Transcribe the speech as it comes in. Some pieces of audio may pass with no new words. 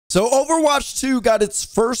So Overwatch 2 got its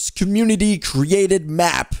first community created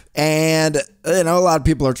map, and a lot of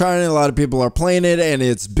people are trying it, a lot of people are playing it, and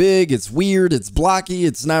it's big, it's weird, it's blocky,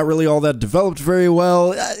 it's not really all that developed very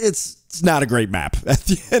well. It's not a great map. At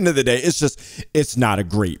the end of the day, it's not a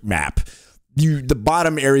great map. The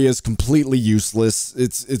bottom area is completely useless.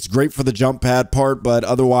 It's great for the jump pad part, but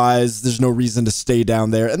otherwise there's no reason to stay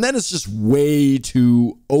down there. And then it's just way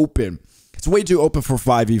too open. It's way too open for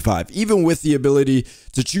 5v5, even with the ability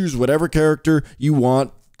to choose whatever character you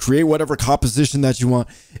want, create whatever composition that you want.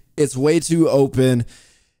 It's way too open.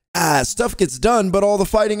 Stuff gets done, but all the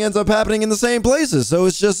fighting ends up happening in the same places. So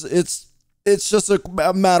it's just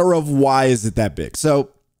a matter of why is it that big? So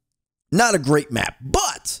not a great map,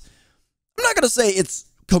 but I'm not going to say it's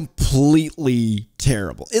completely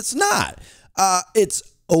terrible. It's not. It's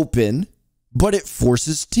open, but it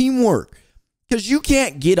forces teamwork. Because you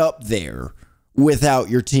can't get up there without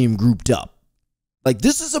your team grouped up. Like,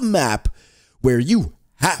 this is a map where you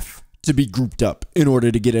have to be grouped up in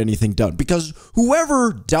order to get anything done. Because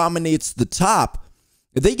whoever dominates the top,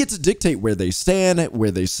 they get to dictate where they stand, where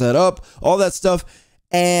they set up, all that stuff.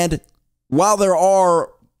 And while there are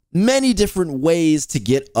many different ways to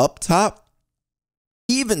get up top,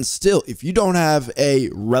 even still, if you don't have a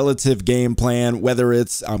relative game plan, whether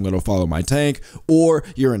it's I'm going to follow my tank or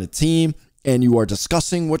you're in a team and you are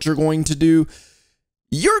discussing what you're going to do,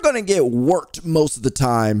 you're going to get worked most of the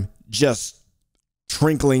time just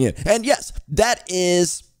trickling in. And yes, that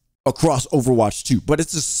is across Overwatch 2, but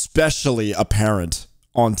it's especially apparent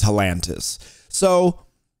on Talantis. So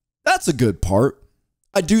that's a good part.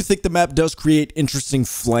 I do think the map does create interesting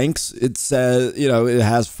flanks. It says, it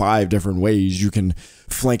has 5 different ways you can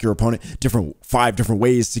flank your opponent, 5 different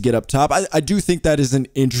ways to get up top. I do think that is an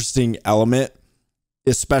interesting element,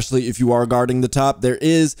 especially if you are guarding the top. There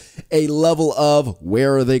is a level of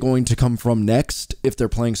where are they going to come from next if they're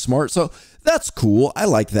playing smart. So that's cool. I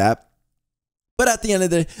like that. But at the end of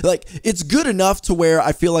the day, it's good enough to where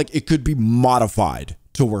I feel like it could be modified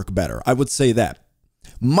to work better. I would say that.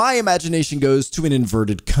 My imagination goes to an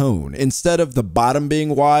inverted cone. Instead of the bottom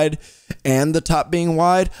being wide and the top being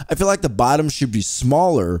wide, I feel like the bottom should be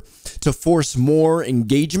smaller to force more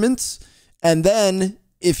engagements. And then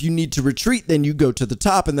if you need to retreat, then you go to the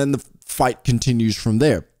top and then the fight continues from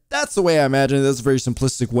there. That's the way I imagine it. That's a very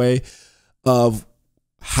simplistic way of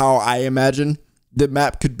how I imagine the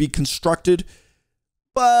map could be constructed.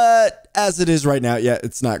 But as it is right now, yeah,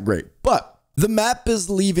 it's not great. But the map is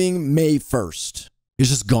leaving May 1st. It's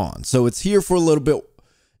just gone. So it's here for a little bit.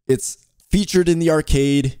 It's featured in the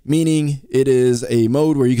arcade, meaning it is a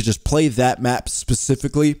mode where you could just play that map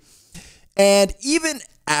specifically. And even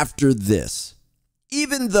after this,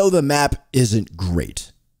 even though the map isn't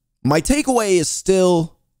great, my takeaway is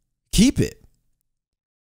still keep it.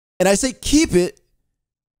 And I say keep it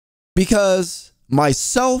because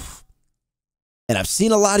myself, and I've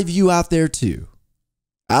seen a lot of you out there too,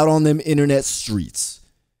 out on them internet streets,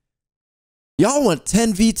 y'all want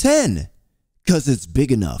 10v10 because it's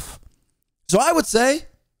big enough. So I would say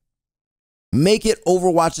make it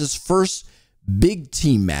Overwatch's first big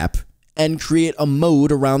team map and create a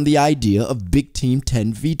mode around the idea of big team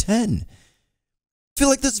 10v10. I feel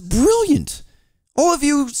like that's brilliant. All of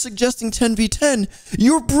you suggesting 10v10,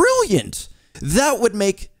 you're brilliant. That would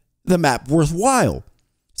make the map worthwhile.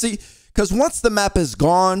 See, because once the map is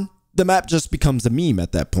gone, the map just becomes a meme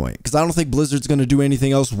at that point. Because I don't think Blizzard's going to do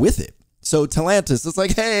anything else with it. So Talantis, it's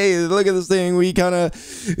like, hey, look at this thing we kind of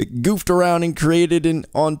goofed around and created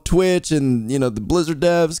on Twitch, and the Blizzard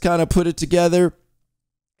devs kind of put it together.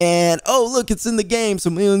 And oh, look, it's in the game,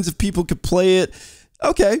 so millions of people could play it.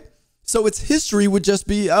 Okay, so its history would just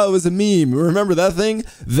be, oh, it was a meme. Remember that thing?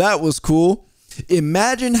 That was cool.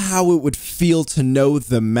 Imagine how it would feel to know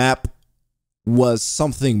the map was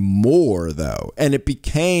something more, though, and it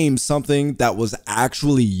became something that was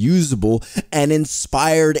actually usable and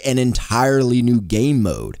inspired an entirely new game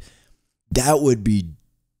mode. That would be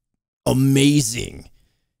amazing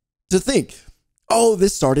to think, oh,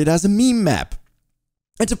 this started as a meme map.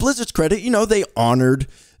 And to Blizzard's credit, they honored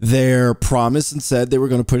their promise and said they were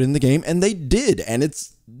going to put it in the game, and they did. And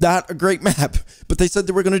it's not a great map, but they said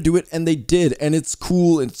they were going to do it, and they did. And it's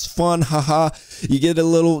cool, and it's fun, haha. You get a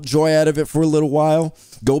little joy out of it for a little while.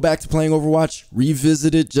 Go back to playing Overwatch,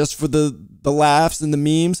 revisit it just for the laughs and the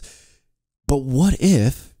memes. But what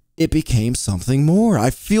if it became something more?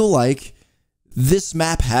 I feel like this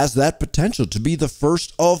map has that potential to be the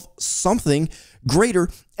first of something greater.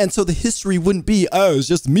 And so the history wouldn't be, oh, it's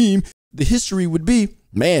just a meme. The history would be,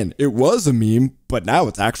 man, it was a meme, but now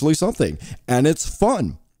it's actually something. And it's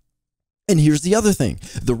fun. And here's the other thing.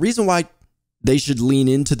 The reason why they should lean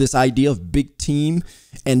into this idea of big team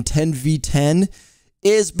and 10v10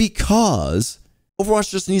 is because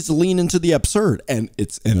Overwatch just needs to lean into the absurd, and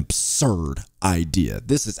it's an absurd idea.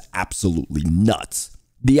 This is absolutely nuts.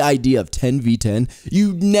 The idea of 10v10,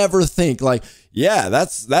 you never think like, yeah,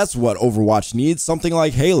 that's what Overwatch needs, something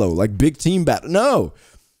like Halo, like big team battle. No,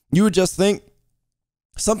 you would just think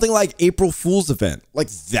something like April Fool's event. Like,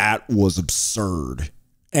 that was absurd,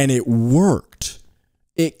 and it worked.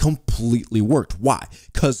 It completely worked. Why?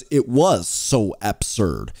 Because it was so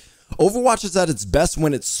absurd. Overwatch is at its best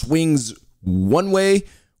when it swings one way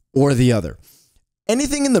or the other.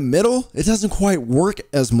 Anything in the middle, it doesn't quite work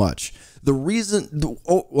as much. The reason,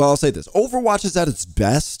 well, I'll say this. Overwatch is at its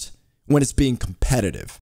best when it's being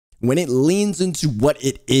competitive. When it leans into what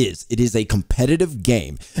it is a competitive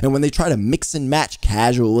game. And when they try to mix and match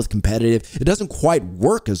casual with competitive, it doesn't quite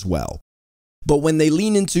work as well. But when they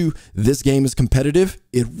lean into this game is competitive,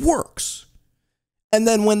 it works. And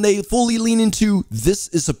then when they fully lean into this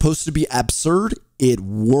is supposed to be absurd, it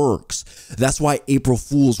works. That's why April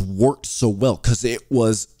Fool's worked so well, because it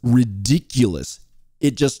was ridiculous.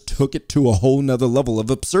 It just took it to a whole nother level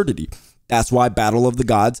of absurdity. That's why Battle of the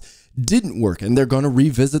Gods didn't work, and they're going to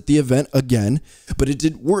revisit the event again, but it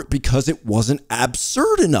didn't work because it wasn't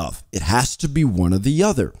absurd enough. It has to be one or the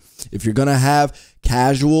other. If you're going to have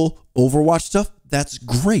casual Overwatch stuff, that's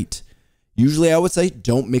great. Usually I would say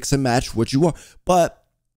don't mix and match what you are, but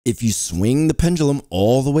if you swing the pendulum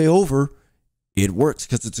all the way over, it works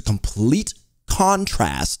because it's a complete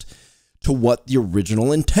contrast to what the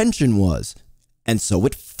original intention was. And so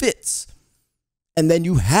it fits. And then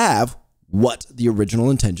you have what the original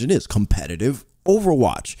intention is, competitive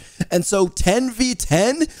Overwatch. And so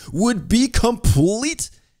 10v10 would be complete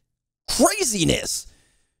craziness.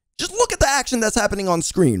 Just look at the action that's happening on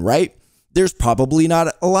screen, right? There's probably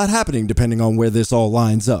not a lot happening depending on where this all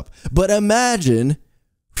lines up. But imagine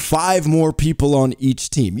 5 more people on each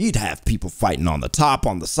team. You'd have people fighting on the top,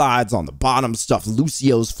 on the sides, on the bottom, stuff.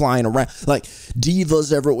 Lucio's flying around, like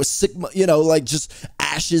divas everywhere with Sigma, you know, like just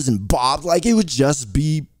Ashes and Bob. Like, it would just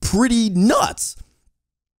be pretty nuts.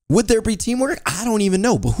 Would there be teamwork? I don't even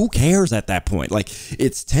know, but who cares at that point? Like,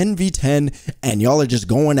 it's 10v10 and y'all are just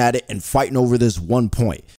going at it and fighting over this one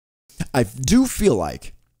point. I do feel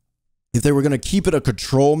like if they were going to keep it a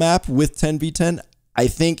control map with 10v10, I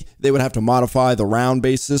think they would have to modify the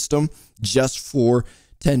round-based system just for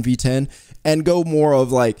 10v10 and go more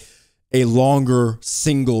of like a longer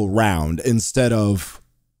single round instead of,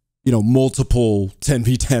 you know, multiple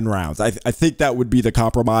 10v10 rounds. I think that would be the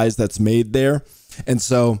compromise that's made there. And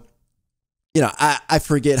so, you know, I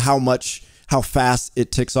forget how fast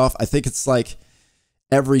it ticks off. I think it's like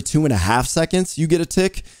every 2.5 seconds you get a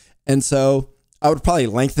tick. And so I would probably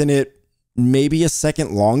lengthen it maybe a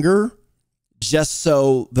second longer, just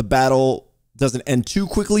so the battle doesn't end too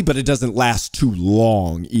quickly, but it doesn't last too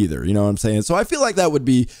long either. You know what I'm saying? So I feel like that would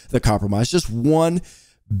be the compromise. Just one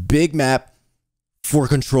big map for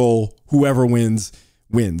control. Whoever wins,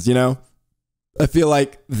 wins, you know? I feel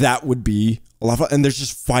like that would be a lot of fun. And there's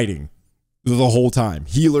just fighting the whole time.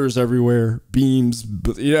 Healers everywhere, beams,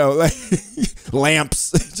 you know, like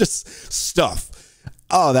lamps, just stuff.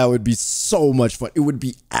 Oh, that would be so much fun. It would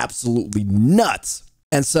be absolutely nuts.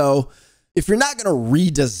 And so if you're not going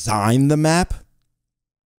to redesign the map,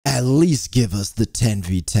 at least give us the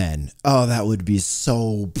 10v10. Oh, that would be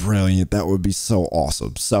so brilliant. That would be so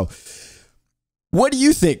awesome. So what do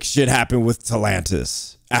you think should happen with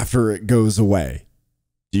Talantis after it goes away?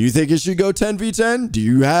 Do you think it should go 10v10? Do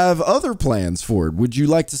you have other plans for it? Would you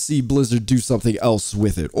like to see Blizzard do something else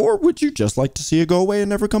with it? Or would you just like to see it go away and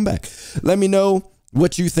never come back? Let me know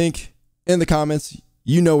what you think in the comments.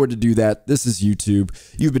 You know where to do that. This is YouTube.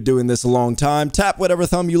 You've been doing this a long time. Tap whatever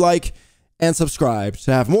thumb you like and subscribe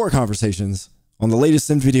to have more conversations on the latest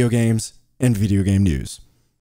in video games and video game news.